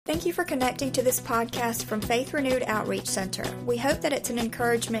Thank you for connecting to this podcast from Faith Renewed Outreach Center. We hope that it's an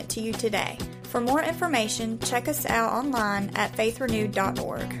encouragement to you today. For more information, check us out online at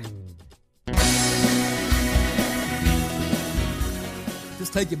faithrenewed.org.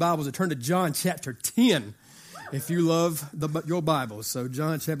 Just take your Bibles and turn to John chapter 10 if you love your Bibles. So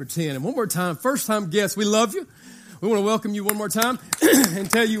John chapter 10. And one more time, first-time guests, we love you. We want to welcome you one more time and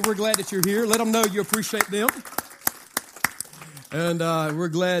tell you we're glad that you're here. Let them know you appreciate them. And we're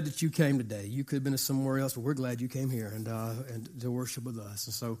glad that you came today. You could have been somewhere else, but we're glad you came here and to worship with us.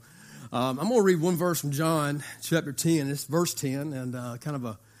 And so I'm going to read one verse from John chapter 10. It's verse 10, and kind of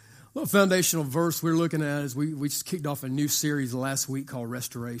a little foundational verse we're looking at as we just kicked off a new series last week called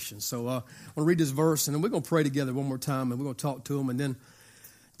Restoration. So I'm going to read this verse, and then we're going to pray together one more time, and we're going to talk to him, and then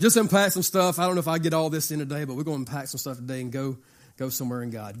just unpack some stuff. I don't know if I get all this in today, but we're going to unpack some stuff today and go somewhere in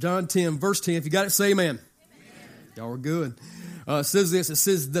God. John 10, verse 10. If you got it, say amen. Y'all are good. It says this. It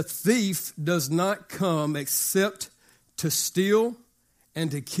says, the thief does not come except to steal and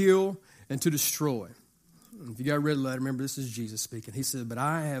to kill and to destroy. If you got a red letter, remember this is Jesus speaking. He said, but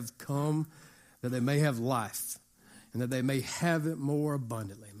I have come that they may have life and that they may have it more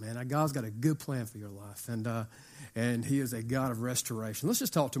abundantly. Man, God's got a good plan for your life, and He is a God of restoration. Let's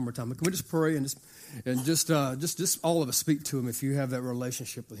just talk to Him one more time. Can we just pray and just all of us speak to Him if you have that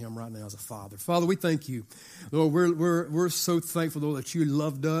relationship with Him right now as a Father. Father, we thank You, Lord. We're so thankful, Lord, that You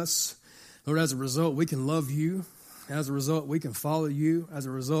loved us. Lord, as a result, we can love You. As a result, we can follow You. As a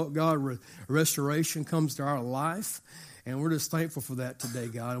result, God, restoration comes to our life, and we're just thankful for that today,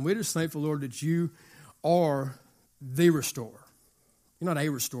 God. And we're just thankful, Lord, that You are the restorer. You're not a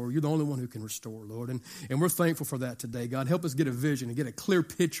restorer. You're the only one who can restore, Lord. And we're thankful for that today, God. Help us get a vision and get a clear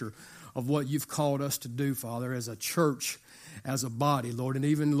picture of what You've called us to do, Father, as a church, as a body, Lord, and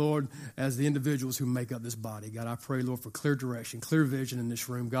even, Lord, as the individuals who make up this body. God, I pray, Lord, for clear direction, clear vision in this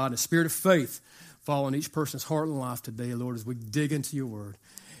room. God, and a spirit of faith fall on each person's heart and life today, Lord, as we dig into Your word.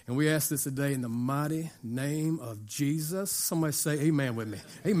 And we ask this today in the mighty name of Jesus. Somebody say amen with me.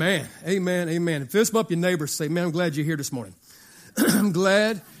 Amen, amen, amen. Fist bump your neighbor. Say, man, I'm glad you're here this morning. I'm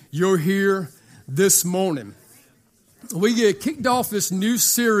glad you're here this morning. We get kicked off this new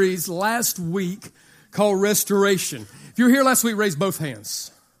series last week called Restoration. If you were here last week, raise both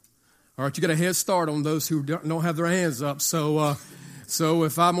hands. All right, you got a head start on those who don't have their hands up. So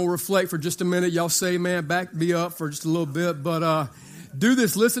if I'm going to reflect for just a minute, y'all say, man, back me up for just a little bit. But do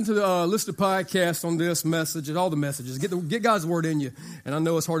this. Listen to the podcast on this message and all the messages. Get God's word in you. And I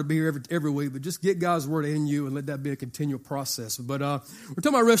know it's hard to be here every week, but just get God's word in you and let that be a continual process. But we're talking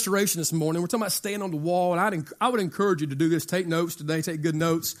about restoration this morning. We're talking about staying on the wall. And I would encourage you to do this. Take notes today. Take good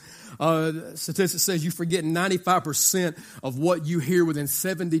notes. Statistics says you forget 95% of what you hear within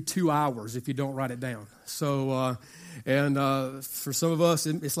 72 hours if you don't write it down. So, for some of us,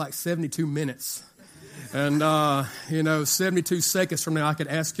 it's like 72 minutes. And, 72 seconds from now, I could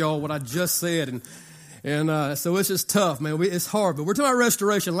ask y'all what I just said. And so it's just tough, man. It's hard. But we're talking about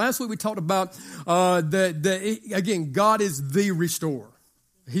restoration. Last week we talked about again, God is the restorer.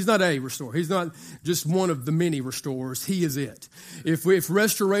 He's not a restorer. He's not just one of the many restorers. He is it. If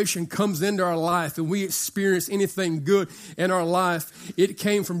restoration comes into our life and we experience anything good in our life, it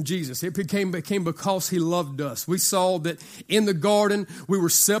came from Jesus. It became because He loved us. We saw that in the garden, we were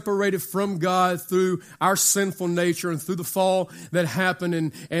separated from God through our sinful nature and through the fall that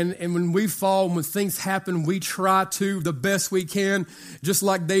happened. And when we fall, when things happen, we try to, the best we can, just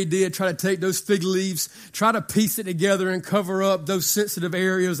like they did, try to take those fig leaves, try to piece it together and cover up those sensitive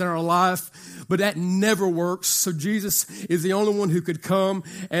areas in our life, but that never works. So Jesus is the only one who could come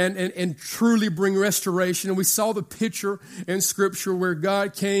and truly bring restoration. And we saw the picture in Scripture where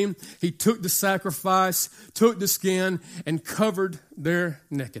God came, He took the sacrifice, took the skin, and covered their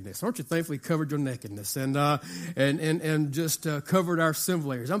nakedness. Aren't you thankful He covered your nakedness and just covered our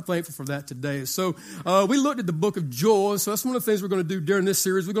sinful areas? I'm thankful for that today. So we looked at the book of Joel. So that's one of the things we're going to do during this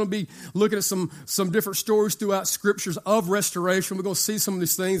series. We're going to be looking at some different stories throughout Scriptures of restoration. We're going to see some of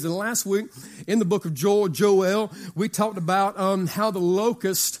these things. And last week in the book of Joel, we talked about how the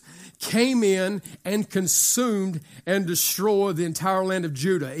locust came in and consumed and destroyed the entire land of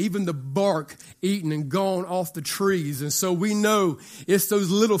Judah, even the bark eaten and gone off the trees. And so we know it's those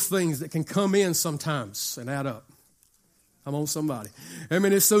little things that can come in sometimes and add up. Come on, somebody. I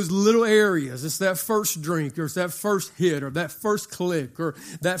mean, it's those little areas. It's that first drink, or it's that first hit, or that first click, or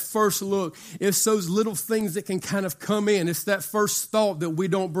that first look. It's those little things that can kind of come in. It's that first thought that we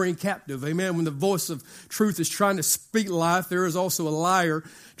don't bring captive. Amen. When the voice of truth is trying to speak life, there is also a liar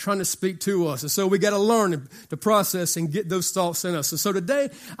trying to speak to us. And so we got to learn to process and get those thoughts in us. And so today,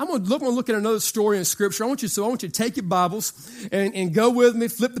 I'm going to look at another story in Scripture. I want you to take your Bibles and go with me,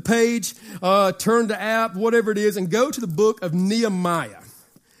 flip the page, turn the app, whatever it is, and go to the book of Nehemiah.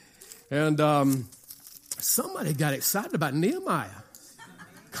 And somebody got excited about Nehemiah.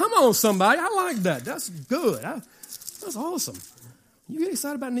 Come on, somebody. I like that. That's good. That's awesome. You get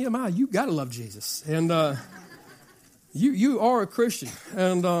excited about Nehemiah, you got to love Jesus. And you are a Christian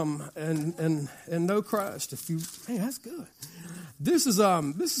and know Christ. Man, that's good. This is a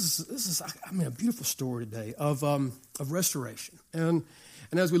beautiful story today of restoration. And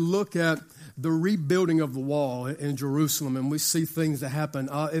as we look at the rebuilding of the wall in Jerusalem, and we see things that happen.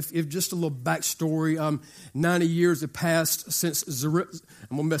 If just a little backstory, 90 years have passed since I'm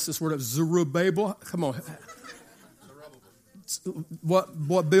gonna mess this word up. Zerubbabel, come on.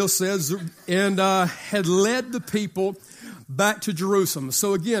 What Bill says, and had led the people back to Jerusalem.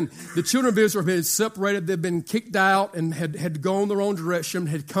 So again, the children of Israel had separated. They'd been kicked out and had gone their own direction,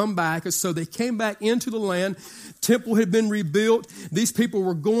 had come back. And so they came back into the land. Temple had been rebuilt. These people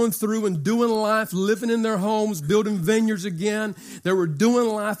were going through and doing life, living in their homes, building vineyards again. They were doing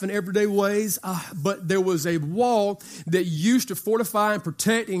life in everyday ways. But there was a wall that used to fortify and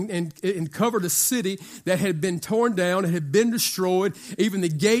protect and cover the city that had been torn down. It had been destroyed. Even the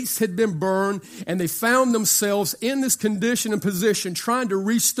gates had been burned. And they found themselves in this condition and position trying to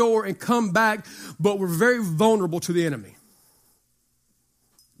restore and come back, but were very vulnerable to the enemy.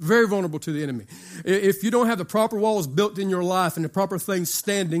 Very vulnerable to the enemy. If you don't have the proper walls built in your life and the proper things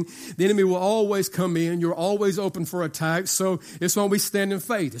standing, the enemy will always come in. You're always open for attack. So it's when we stand in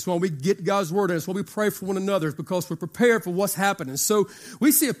faith. It's when we get God's word in. It's when we pray for one another. It's because we're prepared for what's happening. So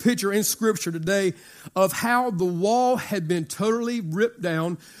we see a picture in Scripture today of how the wall had been totally ripped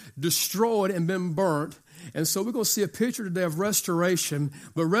down, destroyed, and been burnt. And so we're going to see a picture today of restoration.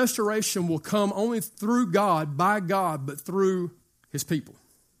 But restoration will come only through God, by God, but through His people.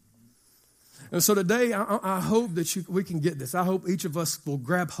 And so today, I hope that we can get this. I hope each of us will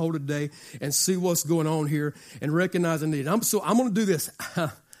grab hold today and see what's going on here and recognize the need. I'm going to do this.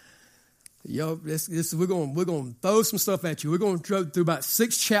 We're going to throw some stuff at you. We're going to go through about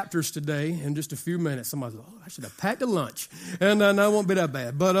 6 chapters today in just a few minutes. Somebody's like, I should have packed a lunch. And no, it won't be that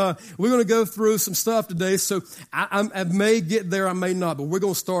bad. But we're going to go through some stuff today. So I may get there, I may not. But we're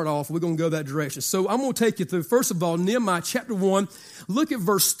going to start off. We're going to go that direction. So I'm going to take you through, first of all, Nehemiah chapter 1. Look at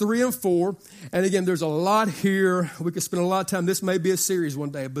verse 3 and 4. And again, there's a lot here. We could spend a lot of time. This may be a series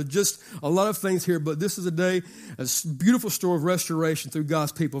one day, but just a lot of things here. But this is a beautiful story of restoration through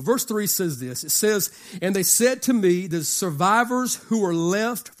God's people. Verse 3 says this. It says, and they said to me, the survivors who are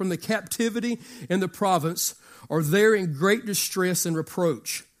left from the captivity in the province are there in great distress and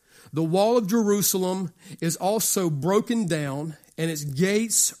reproach. The wall of Jerusalem is also broken down, and its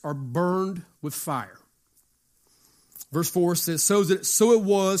gates are burned with fire. Verse 4 says, so it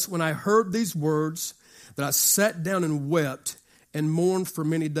was when I heard these words that I sat down and wept and mourned for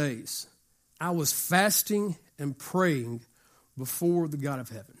many days. I was fasting and praying before the God of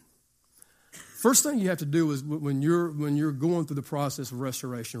heaven. First thing you have to do is when you're going through the process of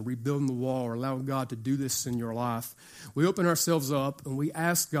restoration, rebuilding the wall, or allowing God to do this in your life, we open ourselves up and we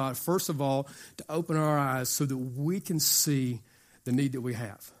ask God, first of all, to open our eyes so that we can see the need that we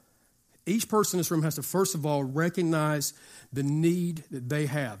have. Each person in this room has to, first of all, recognize the need that they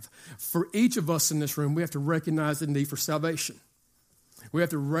have. For each of us in this room, we have to recognize the need for salvation. We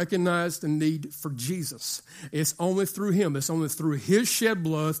have to recognize the need for Jesus. It's only through Him. It's only through His shed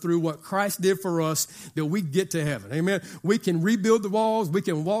blood, through what Christ did for us, that we get to heaven. Amen. We can rebuild the walls. We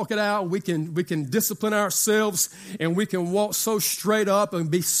can walk it out. We can discipline ourselves, and we can walk so straight up and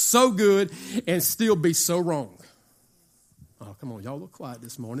be so good and still be so wrong. Oh, come on, y'all look quiet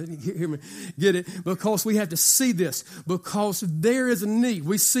this morning. Hear me, get it? Because we have to see this. Because there is a need.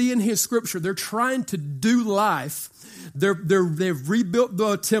 We see in His Scripture, they're trying to do life. They've rebuilt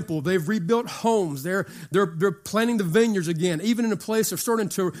the temple. They've rebuilt homes. They're planting the vineyards again. Even in a place they're starting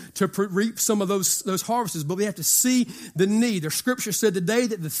to reap some of those harvests. But we have to see the need. The Scripture said today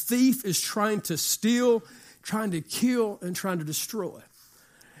that the thief is trying to steal, trying to kill, and trying to destroy.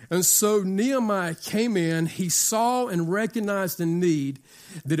 And so Nehemiah came in, he saw and recognized the need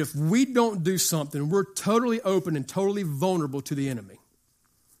that if we don't do something, we're totally open and totally vulnerable to the enemy.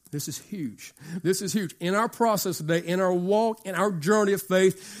 This is huge. This is huge. In our process today, in our walk, in our journey of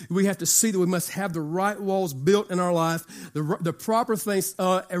faith, we have to see that we must have the right walls built in our life, the proper things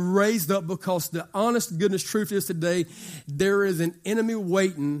raised up, because the honest goodness truth is today, there is an enemy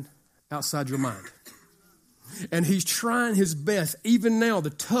waiting outside your mind. And he's trying his best. Even now, the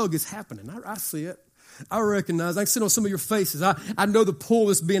tug is happening. I see it. I recognize. I can see it on some of your faces. I know the pull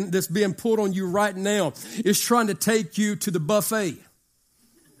that's being pulled on you right now is trying to take you to the buffet.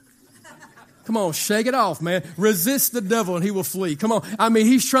 Come on, shake it off, man. Resist the devil and he will flee. Come on. I mean,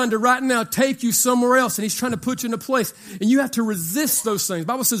 he's trying to right now take you somewhere else, and he's trying to put you in a place. And you have to resist those things. The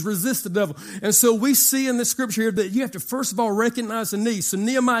Bible says resist the devil. And so we see in this scripture here that you have to first of all recognize the need. So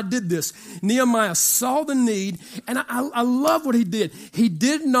Nehemiah did this. Nehemiah saw the need, and I love what he did. He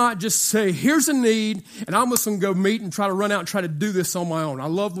did not just say, here's a need, and I'm just going to go meet and try to run out and try to do this on my own. I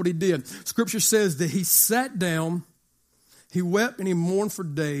love what he did. Scripture says that he sat down, he wept and he mourned for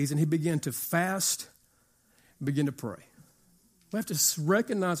days, and he began to fast and begin to pray. We have to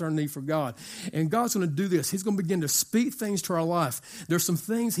recognize our need for God. And God's going to do this. He's going to begin to speak things to our life. There's some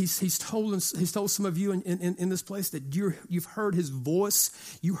things he's told some of you in this place that you've heard his voice.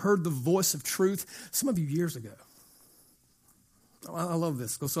 You heard the voice of truth. Some of you years ago. I love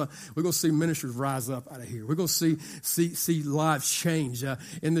this. So we're going to see ministers rise up out of here. We're going to see lives change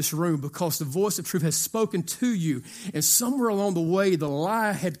in this room, because the voice of truth has spoken to you. And somewhere along the way, the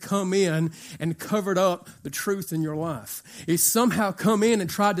lie had come in and covered up the truth in your life. It somehow come in and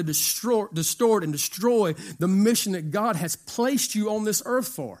tried to distort and destroy the mission that God has placed you on this earth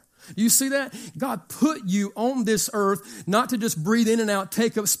for. Do you see that? God put you on this earth not to just breathe in and out,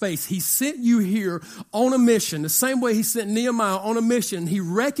 take up space. He sent you here on a mission, the same way he sent Nehemiah on a mission. He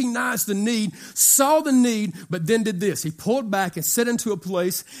recognized the need, saw the need, but then did this. He pulled back and set into a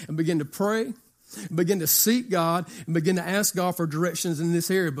place and began to pray, begin to seek God, and begin to ask God for directions in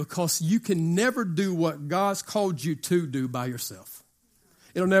this area, because you can never do what God's called you to do by yourself.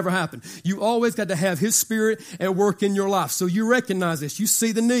 It'll never happen. You always got to have his spirit at work in your life. So you recognize this. You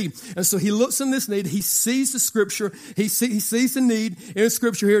see the need. And so he looks in this need. He sees the scripture. He sees the need in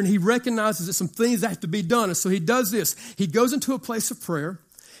scripture here, and he recognizes that some things that have to be done. And so he does this. He goes into a place of prayer.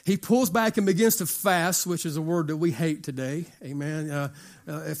 He pulls back and begins to fast, which is a word that we hate today. Amen.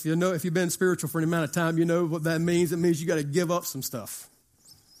 If you've been spiritual for any amount of time, you know what that means. It means you got to give up some stuff.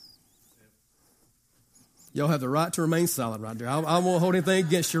 Y'all have the right to remain silent right there. I won't hold anything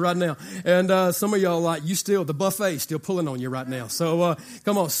against you right now. And some of y'all the buffet still pulling on you right now. So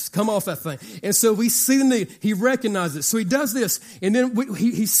come off that thing. And so we see the need. He recognizes it. So he does this. And then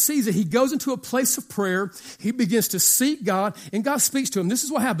he sees it. He goes into a place of prayer. He begins to seek God, and God speaks to him. This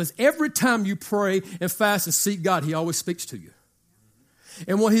is what happens. Every time you pray and fast and seek God, he always speaks to you.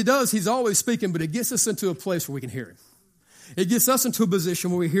 And what he does, he's always speaking, but it gets us into a place where we can hear him. It gets us into a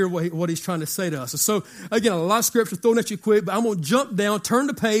position where we hear what he's trying to say to us. And so, again, a lot of scripture thrown at you quick, but I'm going to jump down, turn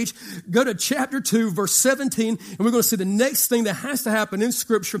the page, go to chapter 2, verse 17, and we're going to see the next thing that has to happen in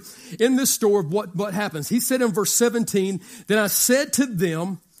scripture in this story of what happens. He said in verse 17, "Then I said to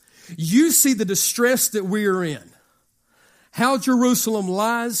them, you see the distress that we are in, how Jerusalem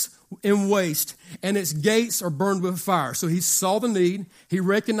lies in waste, and its gates are burned with fire." So he saw the need. He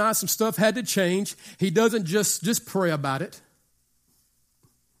recognized some stuff had to change. He doesn't just pray about it.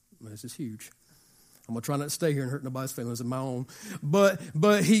 This is huge. I'm going to try not to stay here and hurt nobody's feelings and my own. But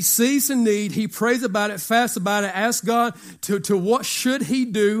he sees the need. He prays about it, fasts about it, asks God to what should he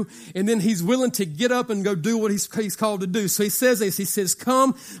do, and then he's willing to get up and go do what he's called to do. So he says this. He says,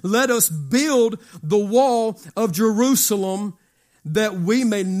 "Come, let us build the wall of Jerusalem, that we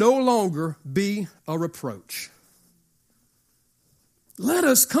may no longer be a reproach." Let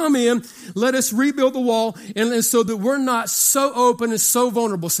us come in, let us rebuild the wall, and so that we're not so open and so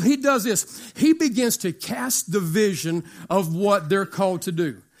vulnerable. So he does this. He begins to cast the vision of what they're called to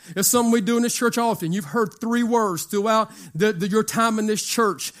do. It's something we do in this church often. You've heard 3 words throughout your time in this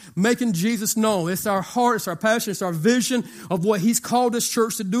church, making Jesus known. It's our heart, it's our passion, it's our vision of what he's called this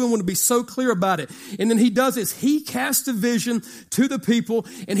church to do, and want to be so clear about it. And then he does this. He casts a vision to the people,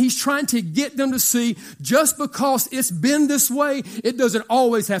 and he's trying to get them to see, just because it's been this way, it doesn't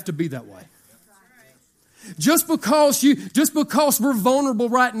always have to be that way. Just because we're vulnerable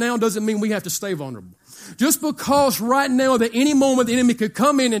right now doesn't mean we have to stay vulnerable. Just because right now, at any moment, the enemy could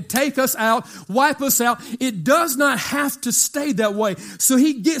come in and take us out, wipe us out, it does not have to stay that way. So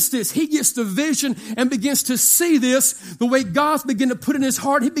he gets this. He gets the vision and begins to see this the way God's beginning to put in his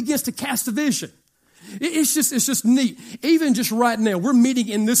heart. He begins to cast a vision. It's just neat. Even just right now, we're meeting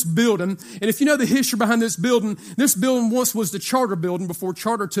in this building. And if you know the history behind this building once was the Charter building before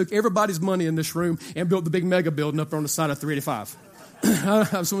Charter took everybody's money in this room and built the big mega building up on the side of 385.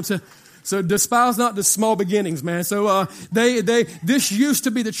 So despise not the small beginnings, man. So this used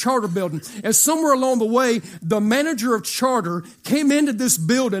to be the charter building. And somewhere along the way, the manager of charter came into this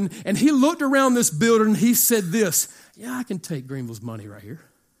building and he looked around this building and he said this, yeah, I can take Greenville's money right here.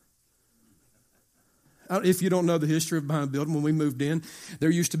 If you don't know the history of behind the building, when we moved in, there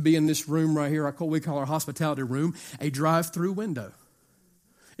used to be in this room right here, we call our hospitality room, a drive-through window.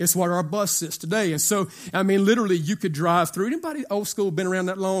 It's where our bus sits today. And so, I mean, literally, you could drive through. Anybody old school been around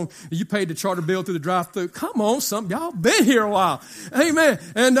that long? You paid the charter bill through the drive-through. Come on, y'all been here a while. Amen.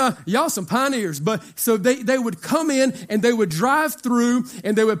 And y'all some pioneers. But so they would come in and they would drive through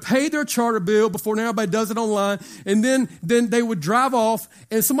and they would pay their charter bill before everybody does it online. And then they would drive off.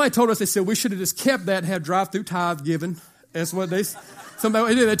 And somebody told us, they said, we should have just kept that and had drive-through tithe given. That's what they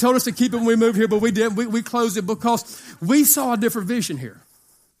told us to keep it when we moved here, but we didn't. We closed it because we saw a different vision here.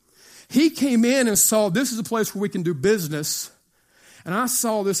 He came in and saw this is a place where we can do business. And I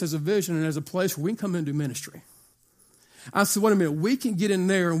saw this as a vision and as a place where we can come in and do ministry. I said, wait a minute, we can get in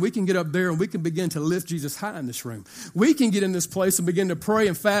there and we can get up there and we can begin to lift Jesus high in this room. We can get in this place and begin to pray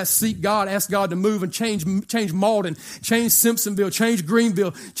and fast, seek God, ask God to move and change Malden, change Simpsonville, change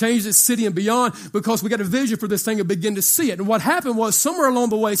Greenville, change this city and beyond because we got a vision for this thing and begin to see it. And what happened was somewhere along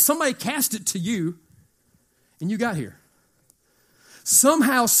the way, somebody cast it to you and you got here.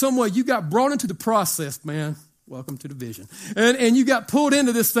 Somehow, someway, you got brought into the process, man. Welcome to the vision. And you got pulled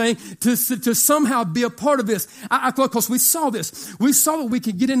into this thing to somehow be a part of this. Because we saw this. We saw that we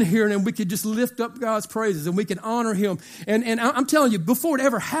could get in here and we could just lift up God's praises and we could honor Him. And I'm telling you, before it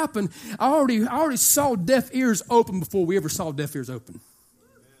ever happened, I already saw deaf ears open before we ever saw deaf ears open.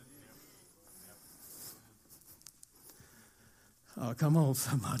 Oh, come on,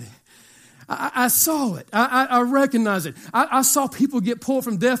 somebody. I saw it. I recognize it. I saw people get pulled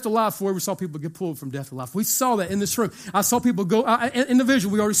from death to life before we saw people get pulled from death to life. We saw that in this room. I saw people go, in the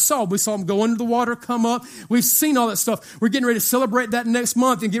vision we already saw. We saw them go under the water, come up. We've seen all that stuff. We're getting ready to celebrate that next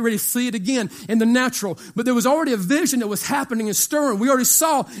month and get ready to see it again in the natural. But there was already a vision that was happening and stirring. We already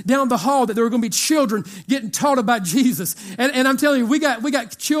saw down the hall that there were going to be children getting taught about Jesus. And I'm telling you, we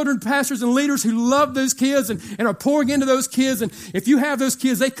got children, pastors, and leaders who love those kids and are pouring into those kids. And if you have those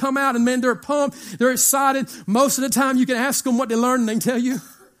kids, they come out and, man, they're pumped, they're excited. Most of the time you can ask them what they learned and they can tell you.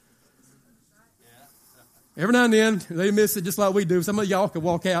 Every now and then they miss it just like we do. Some of y'all could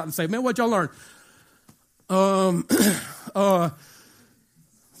walk out and say, man, what y'all learn?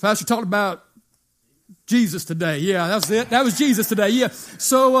 Pastor talked about Jesus today. Yeah, that's it. That was Jesus today. Yeah.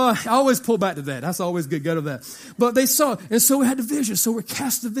 So I always pull back to that. That's always good. Go to that. But they saw, and so we had the vision. So we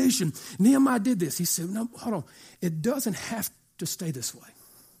cast the vision. Nehemiah did this. He said, no, hold on. It doesn't have to stay this way.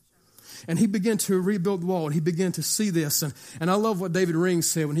 And he began to rebuild the wall, and he began to see this. And I love what David Ring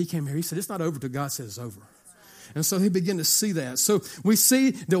said when he came here. He said, it's not over till God says it's over. And so he began to see that. So we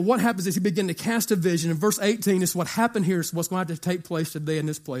see that what happens is he began to cast a vision. In verse 18, is what happened here. Is what's going to have to take place today in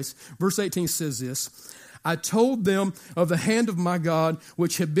this place. Verse 18 says this, I told them of the hand of my God,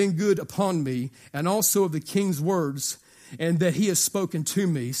 which had been good upon me, and also of the king's words, and that he has spoken to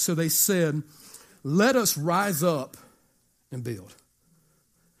me. So they said, let us rise up and build.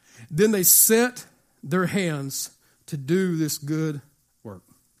 Then they set their hands to do this good work.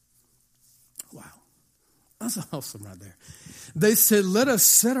 Wow. That's awesome right there. They said, let us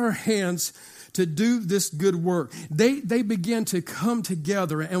set our hands to do this good work. They began to come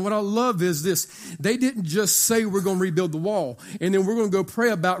together. And what I love is this. They didn't just say we're going to rebuild the wall and then we're going to go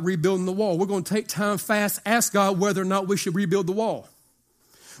pray about rebuilding the wall. We're going to take time, fast, ask God whether or not we should rebuild the wall.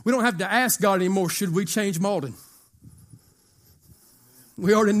 We don't have to ask God anymore, should we change Malden?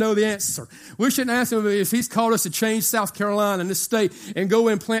 We already know the answer. We shouldn't ask him if he's called us to change South Carolina and this state and go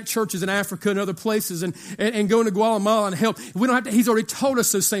and plant churches in Africa and other places and go into Guatemala and help. We don't have to, he's already told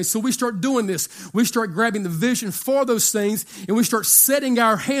us those things. So we start doing this. We start grabbing the vision for those things and we start setting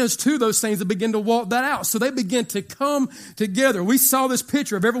our hands to those things and begin to walk that out. So they begin to come together. We saw this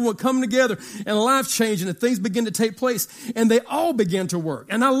picture of everyone coming together and life changing and things begin to take place and they all began to work.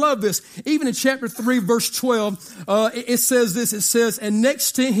 And I love this. Even in chapter 3, verse 12, it says this. It says, and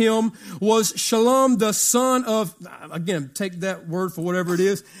next to him was Shalom, the son of, again, take that word for whatever it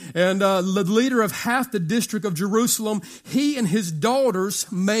is, and the leader of half the district of Jerusalem. He and his daughters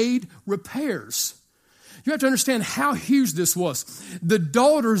made repairs. You have to understand how huge this was. The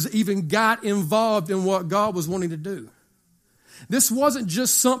daughters even got involved in what God was wanting to do. This wasn't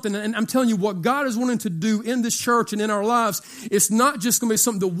just something, and I'm telling you what God is wanting to do in this church and in our lives, it's not just going to be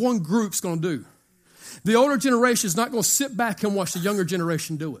something that one group's going to do. The older generation is not going to sit back and watch the younger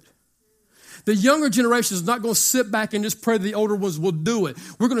generation do it. The younger generation is not going to sit back and just pray that the older ones will do it.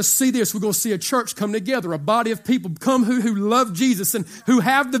 We're going to see this. We're going to see a church come together, a body of people come who love Jesus and who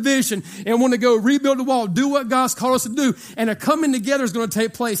have the vision and want to go rebuild the wall, do what God's called us to do. And a coming together is going to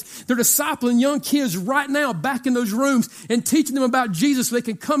take place. They're discipling young kids right now back in those rooms and teaching them about Jesus so they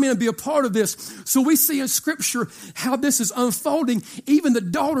can come in and be a part of this. So we see in Scripture how this is unfolding. Even the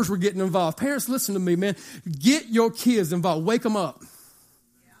daughters were getting involved. Parents, listen to me, man. Get your kids involved. Wake them up.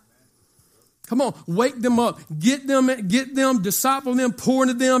 Come on, wake them up. Get them, disciple them, pour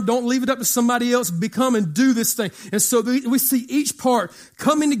into them. Don't leave it up to somebody else. Become and do this thing. And so we see each part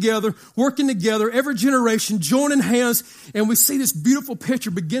coming together, working together, every generation joining hands, and we see this beautiful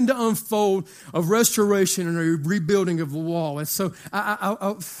picture begin to unfold of restoration and a rebuilding of the wall. And so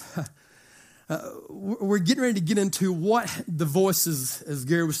we're getting ready to get into what the voices, as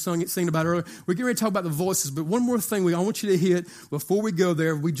Gary was singing about earlier, we're getting ready to talk about the voices. But one more thing I want you to hit before we go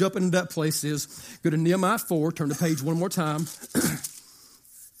there, we jump into that place, is go to Nehemiah 4, turn the page one more time.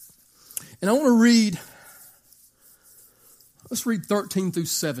 And I want to read, let's read 13 through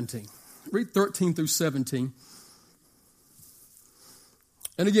 17. Read 13 through 17.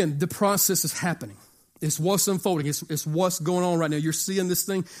 And again, the process is happening. It's what's unfolding. It's what's going on right now. You're seeing this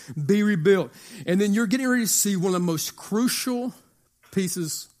thing be rebuilt. And then you're getting ready to see one of the most crucial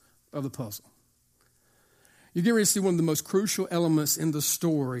pieces of the puzzle. You're getting ready to see one of the most crucial elements in the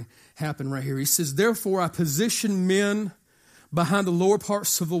story happen right here. He says, therefore I positioned men behind the lower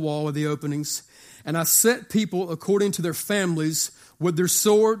parts of the wall of the openings, and I set people according to their families with their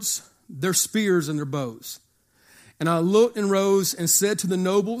swords, their spears, and their bows. And I looked and rose and said to the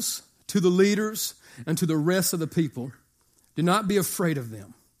nobles, to the leaders, and to the rest of the people, do not be afraid of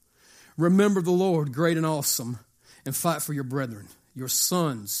them. Remember the Lord, great and awesome, and fight for your brethren, your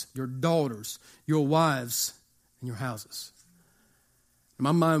sons, your daughters, your wives, and your houses. And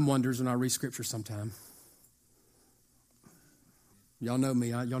my mind wanders when I read Scripture sometime. Y'all know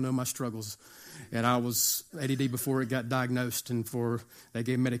me. Y'all know my struggles. And I was ADD before it got diagnosed, and they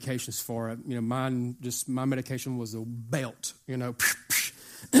gave medications for it. My medication was a belt,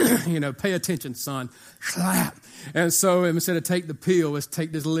 pay attention, son. Clap. And so instead of take the pill, let's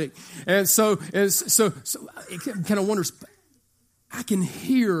take this lick. And so it kind of wonders, I can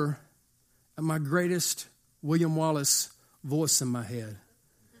hear my greatest William Wallace voice in my head.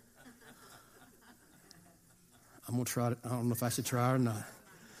 I'm going to try it. I don't know if I should try it or not.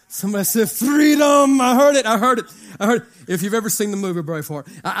 Somebody said, freedom. I heard it. If you've ever seen the movie Braveheart.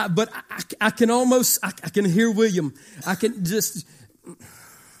 But I can hear William. I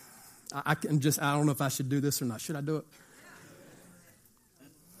don't know if I should do this or not. Should I do it?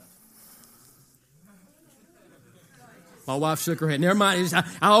 My wife shook her head. Never mind. I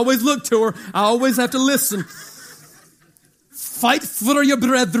always look to her. I always have to listen. Fight for your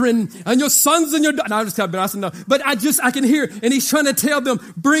brethren and your sons and your daughters. No, I'm just telling you, I said no. But I can hear, and he's trying to tell them,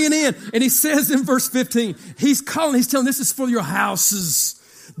 bring it in. And he says in verse 15, he's telling this is for your houses.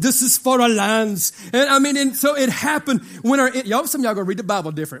 This is for our lands. And so it happened when some of y'all gonna read the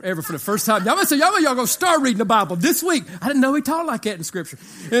Bible different ever for the first time. Y'all gonna start reading the Bible this week. I didn't know he taught like that in Scripture.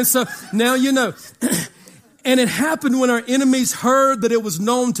 And so now you know. And it happened when our enemies heard that it was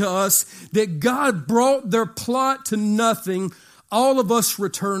known to us that God brought their plot to nothing. All of us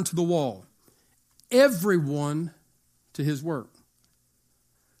returned to the wall. Everyone to his work.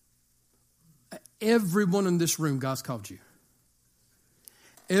 Everyone in this room, God's called you.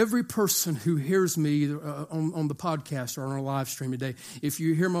 Every person who hears me on the podcast or on our live stream today, if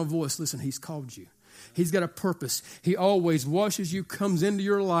you hear my voice, listen, he's called you. He's got a purpose. He always washes you, comes into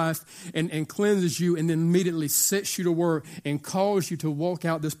your life, and cleanses you, and then immediately sets you to work and calls you to walk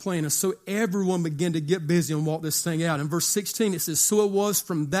out this plan. And so everyone began to get busy and walk this thing out. In verse 16, it says, so it was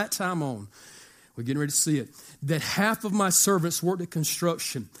from that time on, we're getting ready to see it, that half of my servants worked at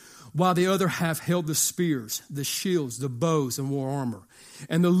construction, while the other half held the spears, the shields, the bows, and wore armor.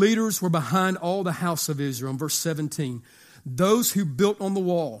 And the leaders were behind all the house of Israel. In verse 17, those who built on the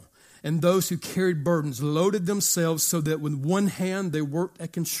wall and those who carried burdens loaded themselves so that with one hand they worked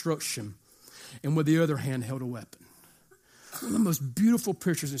at construction and with the other hand held a weapon. One of the most beautiful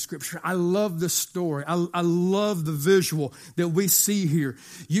pictures in Scripture. I love this story. I love the visual that we see here.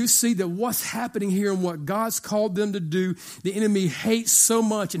 You see that what's happening here and what God's called them to do, the enemy hates so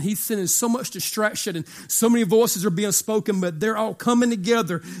much, and he's sending so much distraction, and so many voices are being spoken, but they're all coming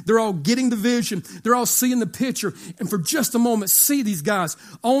together. They're all getting the vision. They're all seeing the picture. And for just a moment, see these guys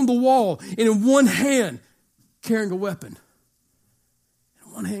on the wall, and in one hand carrying a weapon,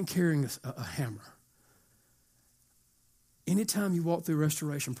 in one hand carrying a hammer. Anytime you walk through a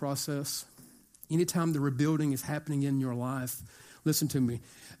restoration process, anytime the rebuilding is happening in your life, listen to me,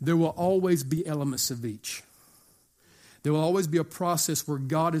 there will always be elements of each. There will always be a process where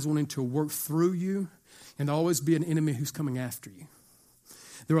God is wanting to work through you, and there will always be an enemy who's coming after you.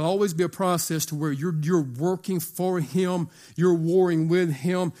 There will always be a process to where you're working for Him, you're warring with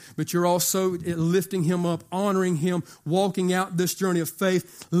Him, but you're also lifting Him up, honoring Him, walking out this journey of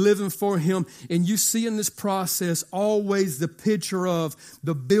faith, living for Him. And you see in this process always the picture of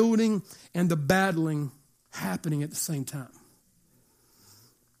the building and the battling happening at the same time.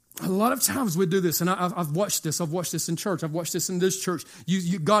 A lot of times we do this, and I've watched this. I've watched this in church. I've watched this in this church.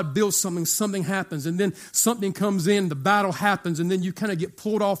 God builds something, something happens, and then something comes in, the battle happens, and then you kind of get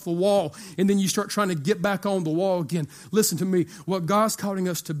pulled off the wall, and then you start trying to get back on the wall again. Listen to me. What God's calling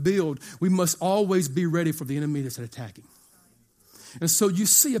us to build, we must always be ready for the enemy that's attacking. And so you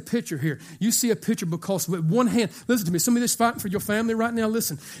see a picture here. You see a picture because with one hand, listen to me, somebody that's fighting for your family right now,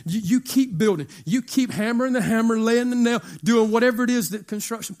 listen, you keep building. You keep hammering the hammer, laying the nail, doing whatever it is that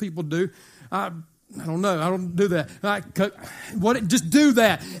construction people do. I don't know. I don't do that. Just do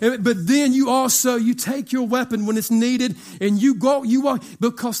that. But then you take your weapon when it's needed and you walk.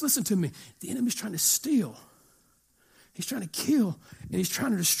 Because listen to me, the enemy's trying to steal. He's trying to kill and he's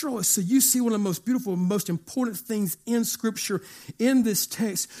trying to destroy. So you see one of the most beautiful, most important things in Scripture in this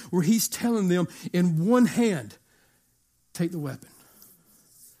text where he's telling them in one hand, take the weapon.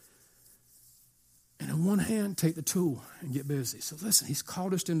 And in one hand, take the tool and get busy. So listen, he's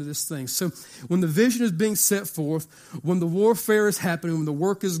called us into this thing. So when the vision is being set forth, when the warfare is happening, when the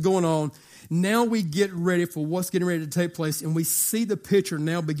work is going on, now we get ready for what's getting ready to take place, and we see the picture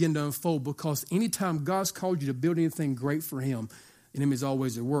now begin to unfold, because anytime God's called you to build anything great for Him, the enemy's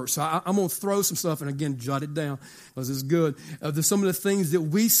always at work. So I'm going to throw some stuff, and again, jot it down because it's good. There's some of the things that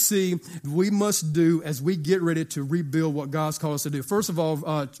we see we must do as we get ready to rebuild what God's called us to do. First of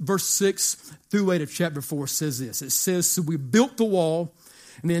all, verse 6 through 8 of chapter 4 says this. It says, so we built the wall,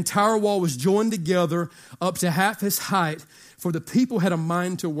 and the entire wall was joined together up to half its height, for the people had a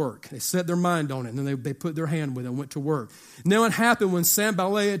mind to work. They set their mind on it, and then they put their hand with it and went to work. Now it happened when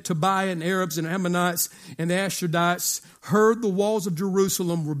Sanballat, Tobiah, and Arabs and Ammonites and the Ashdodites heard the walls of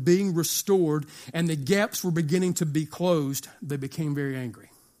Jerusalem were being restored and the gaps were beginning to be closed, they became very angry.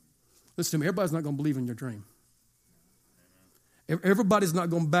 Listen to me, everybody's not going to believe in your dream. Everybody's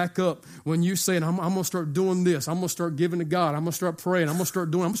not going to back up when you say, I'm going to start doing this. I'm going to start giving to God. I'm going to start praying. I'm going to start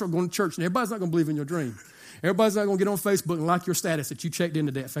going to church. And everybody's not going to believe in your dream. Everybody's not going to get on Facebook and like your status that you checked in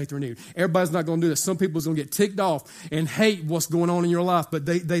today at Faith Renewed. Everybody's not going to do this. Some people's going to get ticked off and hate what's going on in your life. But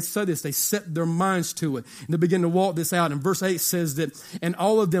they say this. They set their minds to it. And they begin to walk this out. And verse 8 says that, and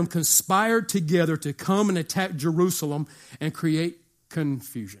all of them conspired together to come and attack Jerusalem and create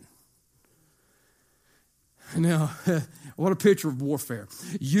confusion. Now, what a picture of warfare.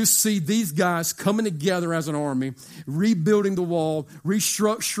 You see these guys coming together as an army, rebuilding the wall,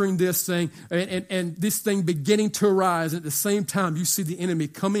 restructuring this thing, and this thing beginning to arise. At the same time, you see the enemy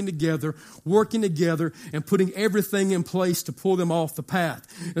coming together, working together, and putting everything in place to pull them off the path.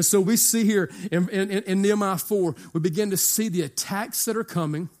 And so we see here in Nehemiah 4, we begin to see the attacks that are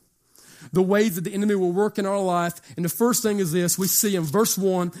coming, the ways that the enemy will work in our life. And the first thing is this. We see in verse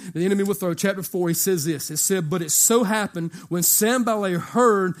 1, the enemy will throw, chapter 4, he says this. It said, but it so happened when Sanballat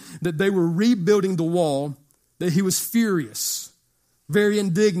heard that they were rebuilding the wall, that he was furious, very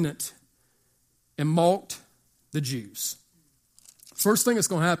indignant, and mocked the Jews. First thing that's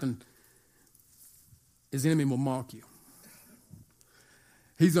going to happen is the enemy will mock you.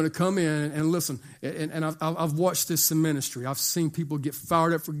 He's going to come in and listen. And I've watched this in ministry. I've seen people get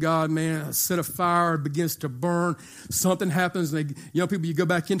fired up for God, man. A set of fire begins to burn. Something happens. And young people, you go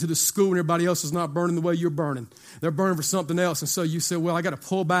back into the school and everybody else is not burning the way you're burning. They're burning for something else. And so you say, well, I got to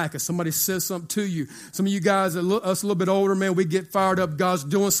pull back. If somebody says something to you. Some of you guys, us a little bit older, man, we get fired up. God's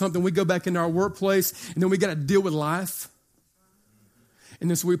doing something. We go back into our workplace. And then we got to deal with life. And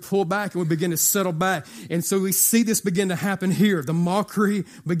then so we pull back and we begin to settle back. And so we see this begin to happen here. The mockery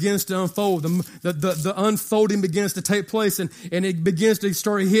begins to unfold. The unfolding begins to take place. And it begins to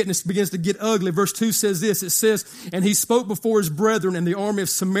start hitting. It begins to get ugly. Verse 2 says this. It says, and he spoke before his brethren in the army of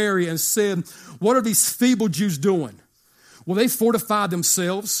Samaria and said, what are these feeble Jews doing? Will they fortify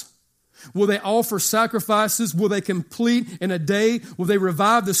themselves? Will they offer sacrifices? Will they complete in a day? Will they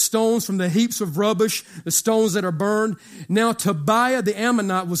revive the stones from the heaps of rubbish, the stones that are burned? Now Tobiah the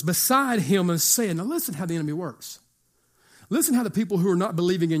Ammonite was beside him and said, now listen how the enemy works. Listen how the people who are not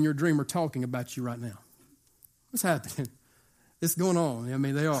believing in your dream are talking about you right now. What's happening? It's going on. I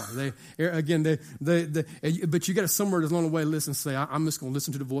mean, they are. But you got to somewhere along the way listen and say, I'm just going to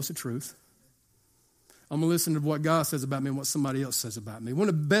listen to the voice of truth. I'm going to listen to what God says about me and what somebody else says about me. One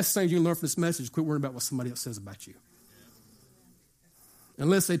of the best things you can learn from this message is quit worrying about what somebody else says about you.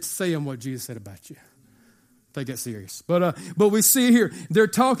 Unless they say what Jesus said about you. Take that serious. But we see here, they're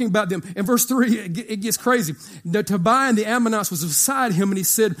talking about them. In verse 3, it gets crazy. The Tobiah and the Ammonites was beside him, and he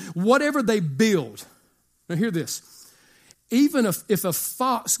said, whatever they build. Now hear this. Even if a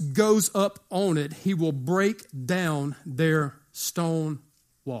fox goes up on it, he will break down their stone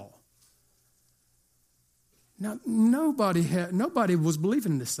wall. Now, nobody was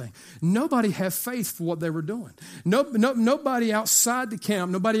believing in this thing. Nobody had faith for what they were doing. Nobody outside the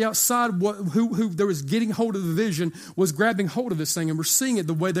camp, nobody outside who there was getting hold of the vision was grabbing hold of this thing and were seeing it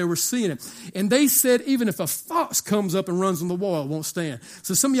the way they were seeing it. And they said, even if a fox comes up and runs on the wall, it won't stand.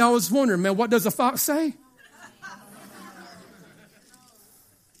 So some of y'all was wondering, man, what does a fox say?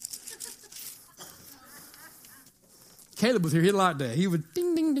 Caleb was here. He liked that. He would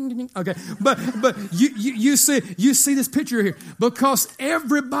ding, ding, ding, ding, ding. Okay, but you see this picture here because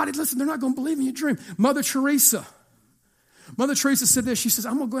everybody, listen, they're not going to believe in your dream. Mother Teresa said this. She says,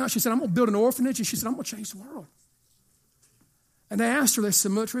 I'm going to go out. She said, I'm going to build an orphanage. And she said, I'm going to change the world. And they asked her, they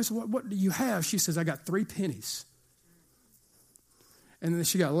said, Mother Teresa, what do you have? She says, I got 3 pennies. And then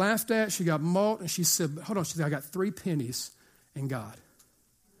she got laughed at. She got mocked. And she said, hold on. She said, I got 3 pennies and God.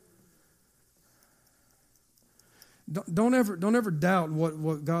 Don't ever doubt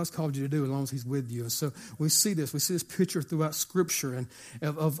what God's called you to do as long as He's with you. And so we see this picture throughout Scripture and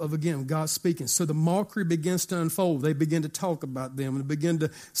of again, God speaking. So the mockery begins to unfold. They begin to talk about them and begin to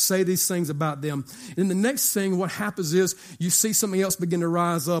say these things about them. And the next thing, what happens is you see something else begin to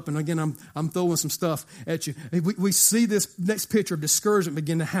rise up. And again, I'm throwing some stuff at you. We see this next picture of discouragement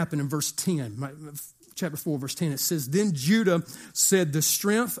begin to happen in verse 10. Chapter 4, verse 10. It says, then Judah said, the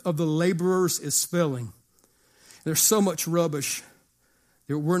strength of the laborers is failing. There's so much rubbish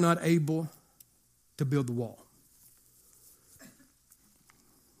that we're not able to build the wall.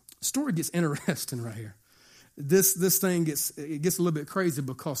 The story gets interesting right here. This thing gets a little bit crazy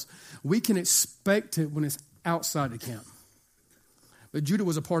because we can expect it when it's outside the camp. But Judah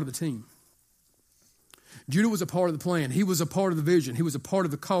was a part of the team. Judah was a part of the plan. He was a part of the vision. He was a part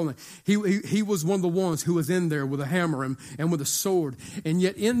of the calling. He was one of the ones who was in there with a hammer and with a sword. And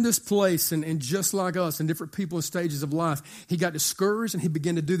yet in this place, and just like us in different people in stages of life, he got discouraged and he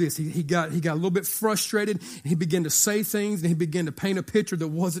began to do this. He got a little bit frustrated and he began to say things and he began to paint a picture that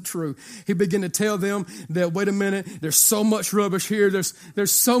wasn't true. He began to tell them that, wait a minute, there's so much rubbish here.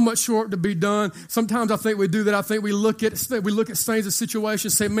 There's so much work to be done. Sometimes I think we do that. I think we look at things and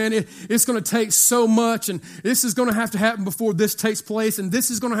situations, say, man, it's going to take so much. And this is going to have to happen before this takes place. And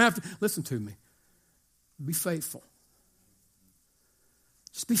this is going to have to, listen to me, be faithful.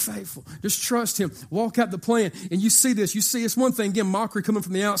 Just be faithful. Just trust Him. Walk out the plan. And you see this. You see it's one thing, again, mockery coming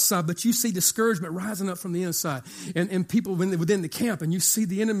from the outside, but you see discouragement rising up from the inside. And people within the camp, and you see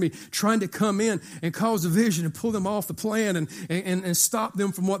the enemy trying to come in and cause division and pull them off the plan and stop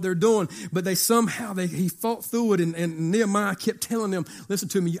them from what they're doing. But he fought through it, and Nehemiah kept telling them, listen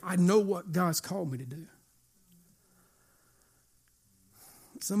to me, I know what God's called me to do.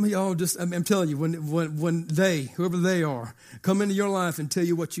 Some of y'all I'm telling you, when whoever they are, come into your life and tell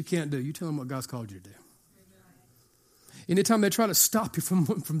you what you can't do, you tell them what God's called you to do. Anytime they try to stop you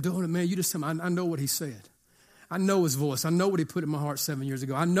from doing it, man, you just tell them, I know what He said. I know His voice. I know what He put in my heart 7 years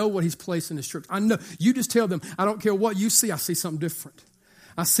ago. I know what He's placed in His church. I know. You just tell them, I don't care what you see, I see something different.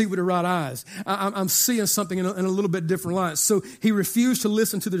 I see with the right eyes. I'm seeing something in a little bit different light. So he refused to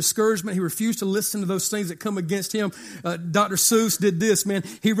listen to the discouragement. He refused to listen to those things that come against him. Dr. Seuss did this, man.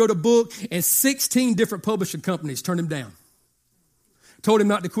 He wrote a book and 16 different publishing companies turned him down. Told him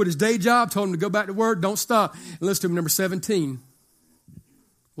not to quit his day job. Told him to go back to work. Don't stop. And listen to him. Number 17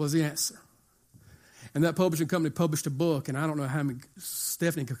 was the answer. And that publishing company published a book, and I don't know how many,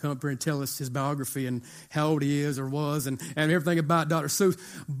 Stephanie could come up here and tell us his biography and how old he is or was and everything about Dr. Seuss.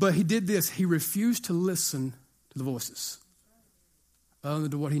 But he did this. He refused to listen to the voices other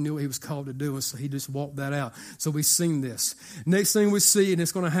than what he knew he was called to do, and so he just walked that out. So we've seen this. Next thing we see, and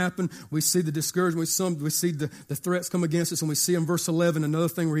it's going to happen, we see the discouragement, we see the threats come against us, and we see in verse 11, another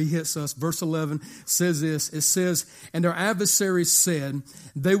thing where he hits us. Verse 11 says this. It says, and our adversaries said,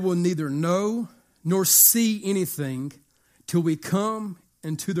 they will neither know nor see anything till we come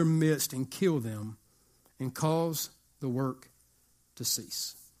into their midst and kill them and cause the work to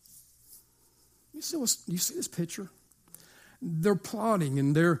cease. You see this picture? They're plotting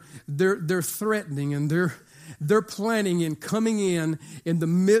and they're threatening and they're planning and coming in the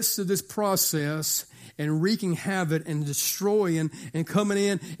midst of this process and wreaking havoc and destroying and coming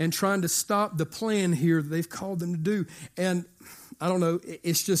in and trying to stop the plan here that they've called them to do. And I don't know.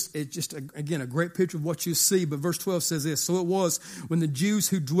 It's just again, a great picture of what you see. But verse 12 says this. So it was when the Jews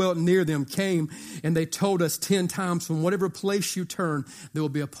who dwelt near them came and they told us 10 times, from whatever place you turn, they will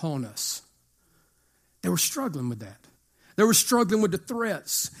be upon us. They were struggling with that. They were struggling with the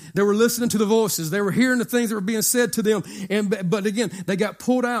threats. They were listening to the voices. They were hearing the things that were being said to them. But again, they got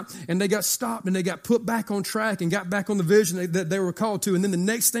pulled out and they got stopped and they got put back on track and got back on the vision that they were called to. And then the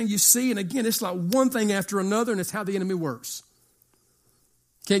next thing you see, and again, it's like one thing after another, and it's how the enemy works.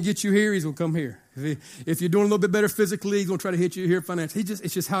 Can't get you here, he's going to come here. If you're doing a little bit better physically, he's going to try to hit you here financially.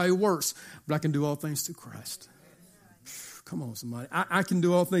 It's just how he works. But I can do all things through Christ. Come on, somebody. I can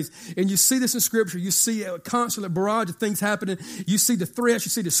do all things. And you see this in Scripture. You see a constant barrage of things happening. You see the threats. You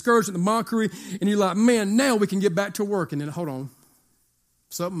see the discouragement, the mockery. And you're like, man, now we can get back to work. And then, hold on.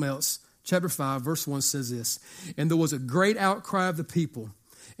 Something else. Chapter 5, verse 1 says this. And there was a great outcry of the people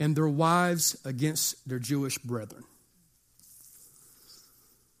and their wives against their Jewish brethren.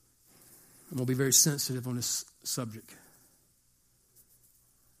 I'm going to be very sensitive on this subject.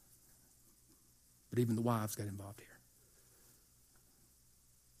 But even the wives got involved here.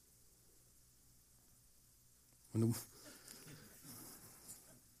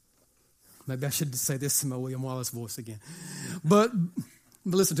 Maybe I should say this in my William Wallace voice again. But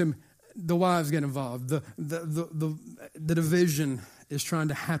listen to me. The wives get involved. The division is trying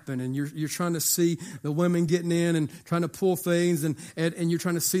to happen, and you're trying to see the women getting in and trying to pull things, and you're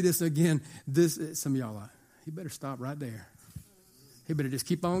trying to see this again. Some of y'all are like, you better stop right there. He better just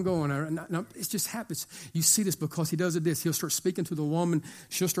keep on going. No, it just happens. You see this because he does it this. He'll start speaking to the woman.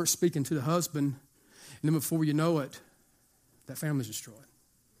 She'll start speaking to the husband. And then before you know it, that family's destroyed.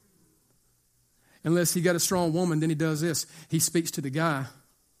 Unless he got a strong woman, then he does this. He speaks to the guy.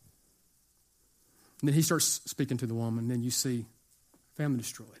 And then he starts speaking to the woman. Then you see family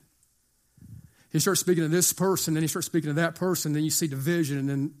destroyed. He starts speaking to this person. Then he starts speaking to that person. Then you see division. And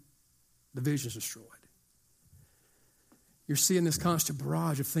then the vision's destroyed. You're seeing this constant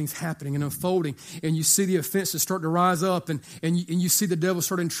barrage of things happening and unfolding, and you see the offenses start to rise up, and you see the devil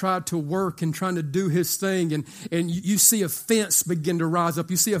starting to try to work and trying to do his thing, and you see offense begin to rise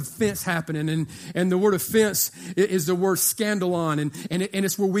up. You see offense happening, and the word offense is the word scandalon, and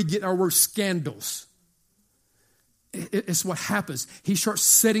it's where we get our word scandals. It's what happens. He starts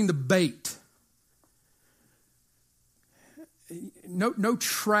setting the bait. No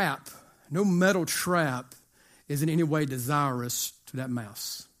trap, no metal trap is in any way desirous to that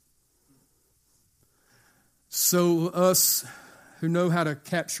mouse. So us who know how to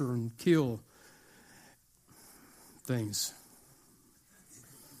capture and kill things,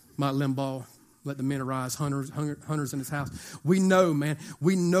 Mike Limbaugh, let the men arise, hunters in his house. We know, man,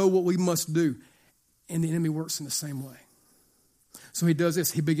 we know what we must do. And the enemy works in the same way. So he does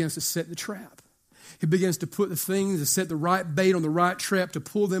this. He begins to set the trap. He begins to put the things and set the right bait on the right trap to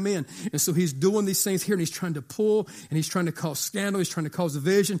pull them in. And so he's doing these things here, and he's trying to pull, and he's trying to cause scandal. He's trying to cause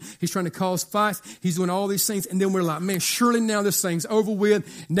division. He's trying to cause fights. He's doing all these things. And then we're like, man, surely now this thing's over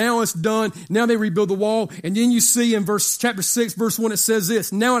with. Now it's done. Now they rebuild the wall. And then you see in chapter 6, verse 1, it says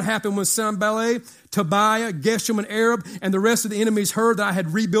this. Now it happened when Sanballat, Tobiah, Geshem, and Arab, and the rest of the enemies heard that I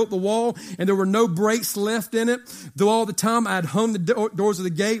had rebuilt the wall, and there were no breaks left in it. Though all the time I had hung the doors of the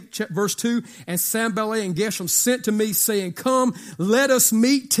gate, verse 2, and Sanballat and Geshem sent to me, saying, come, let us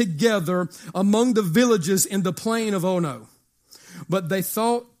meet together among the villages in the plain of Ono. But they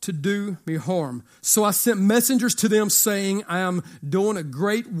thought to do me harm. So I sent messengers to them, saying, I am doing a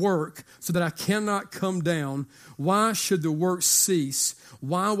great work, so that I cannot come down. Why should the work cease?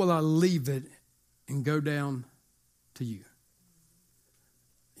 Why will I leave it and go down to you?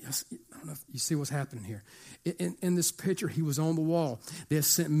 Yes, I don't know if you see what's happening here. In this picture, he was on the wall. They had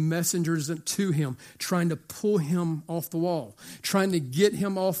sent messengers to him, trying to pull him off the wall, trying to get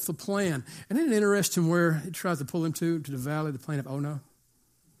him off the plan. And isn't it interesting where it tries to pull him to the valley, the plain of Ono?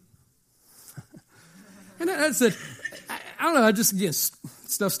 And that's it. I don't know, I just, again,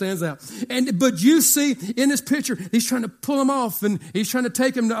 stuff stands out. But you see in this picture, he's trying to pull him off, and he's trying to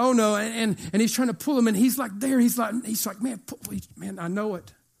take him to Ono, and he's trying to pull him, and he's like there. He's like, man, I know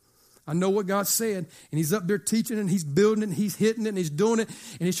it. I know what God said. And he's up there teaching, and he's building it, and he's hitting it, and he's doing it,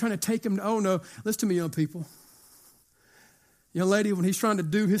 and he's trying to take him to Ono. Listen to me, young people. Young lady, when he's trying to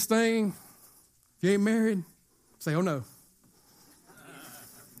do his thing, if you ain't married, say, oh no.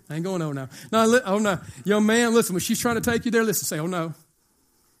 I ain't going, oh no. No, oh no. Young man, listen, when she's trying to take you there, listen, say, oh no.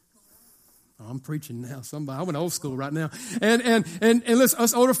 Oh, I'm preaching now. I went old school right now. And listen,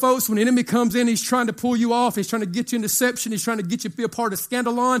 us older folks, when the enemy comes in, he's trying to pull you off. He's trying to get you in deception. He's trying to get you to be a part of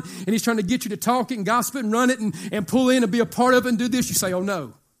scandalon. And he's trying to get you to talk it and gossip it and run it and pull in and be a part of it and do this. You say, oh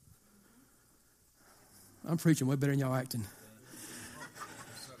no. I'm preaching way better than y'all acting.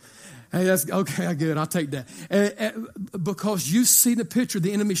 Hey, that's okay. Good. I'll take that. Because you see the picture,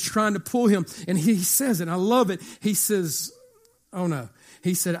 the enemy's trying to pull him, and he says it. I love it. He says, "Oh no."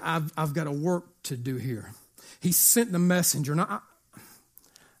 He said, "I've got a work to do here." He sent the messenger, and I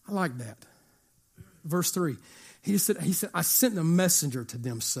like that. Verse 3. He said, "I sent the messenger to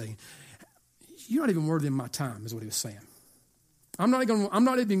them, saying, 'You're not even worthy of my time,'" is what he was saying. I'm not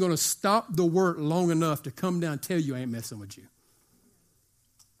even going to stop the work long enough to come down and tell you I ain't messing with you.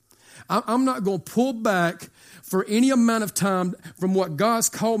 I'm not going to pull back for any amount of time from what God's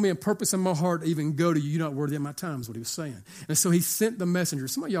called me and purpose in my heart to even go to you. You're not worthy of my time is what he was saying. And so he sent the messenger.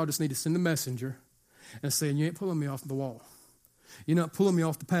 Some of y'all just need to send the messenger and saying, "You ain't pulling me off the wall. You're not pulling me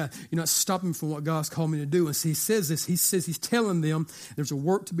off the path. You're not stopping me from what God's called me to do." And so he says this. He says he's telling them there's a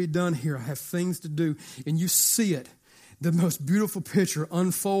work to be done here. I have things to do. And you see it. The most beautiful picture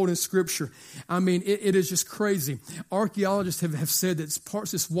unfold in Scripture. I mean, it is just crazy. Archaeologists have said that parts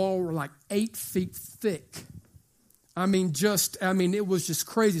of this wall were like 8 feet thick. I mean, it was just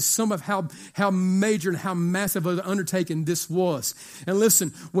crazy. Some of how major and how massive of an undertaking this was. And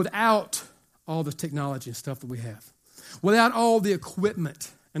listen, without all the technology and stuff that we have, without all the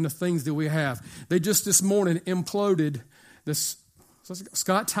equipment and the things that we have, they just this morning imploded this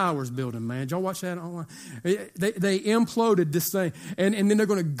Scott Towers building, man. Did y'all watch that online? They imploded this thing. And then they're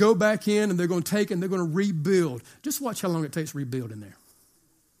going to go back in and they're going to take and they're going to rebuild. Just watch how long it takes to rebuild in there.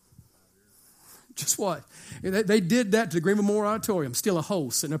 Just watch. They did that to the Greenville Memorial Auditorium. Still a hole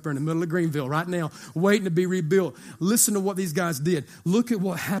sitting up there in the middle of Greenville right now, waiting to be rebuilt. Listen to what these guys did. Look at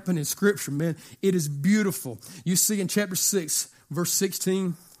what happened in Scripture, man. It is beautiful. You see in chapter 6, verse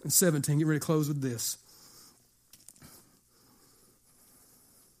 16 and 17. Get ready to close with this.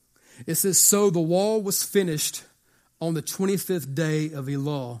 It says, "So the wall was finished on the 25th day of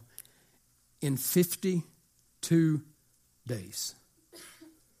Elul in 52 days.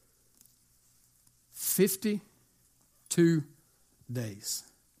 52 days.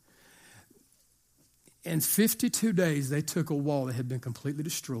 In 52 days, they took a wall that had been completely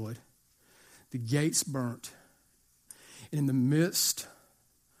destroyed, the gates burnt, and in the midst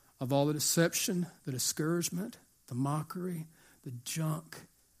of all the deception, the discouragement, the mockery, the junk,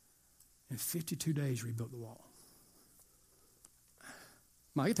 in 52 days, rebuilt the wall.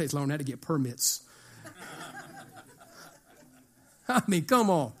 Mike, it takes longer than that to get permits. I mean, come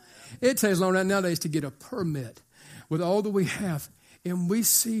on. It takes longer than that nowadays to get a permit with all that we have. And we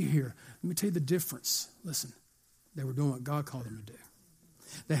see here, let me tell you the difference. Listen, they were doing what God called them to do.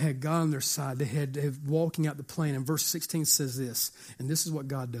 They had God on their side. They had walking out the plan. And verse 16 says this, and this is what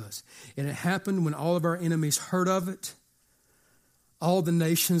God does. "And it happened when all of our enemies heard of it, all the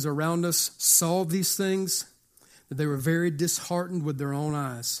nations around us saw these things, that they were very disheartened with their own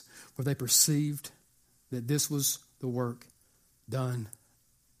eyes, for they perceived that this was the work done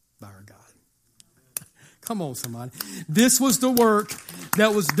by our God." Come on, somebody. This was the work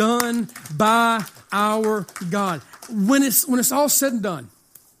that was done by our God. When it's all said and done,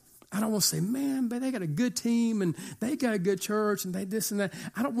 I don't want to say, "Man, but they got a good team and they got a good church and they this and that."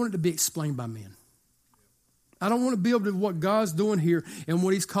 I don't want it to be explained by men. I don't want to be able to, what God's doing here and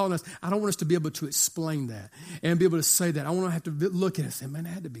what he's calling us, I don't want us to be able to explain that and be able to say that. I want to have to look at it and say, "Man, it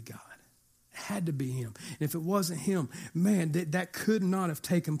had to be God. It had to be him." And if it wasn't him, man, that could not have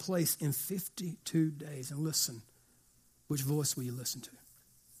taken place in 52 days. And listen, which voice will you listen to?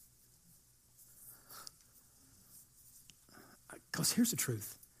 Because here's the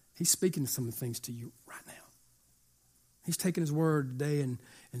truth. He's speaking some of the things to you right now. He's taken his word today and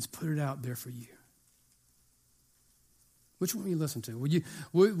put it out there for you. Which one will you listen to?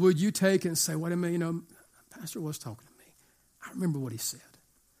 Would you take it and say, "Wait a minute, Pastor was talking to me. I remember what he said.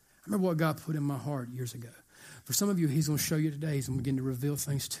 I remember what God put in my heart years ago." For some of you, he's going to show you today. He's going to begin to reveal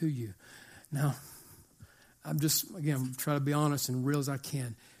things to you. Now, I'm just, again, try to be honest and real as I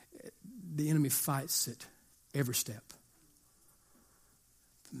can. The enemy fights it every step.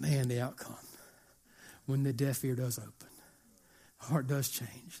 Man, the outcome. When the deaf ear does open, heart does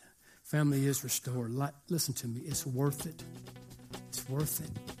change. Family is restored. Listen to me. It's worth it. It's worth it.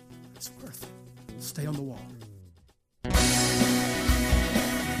 It's worth it. Stay on the wall.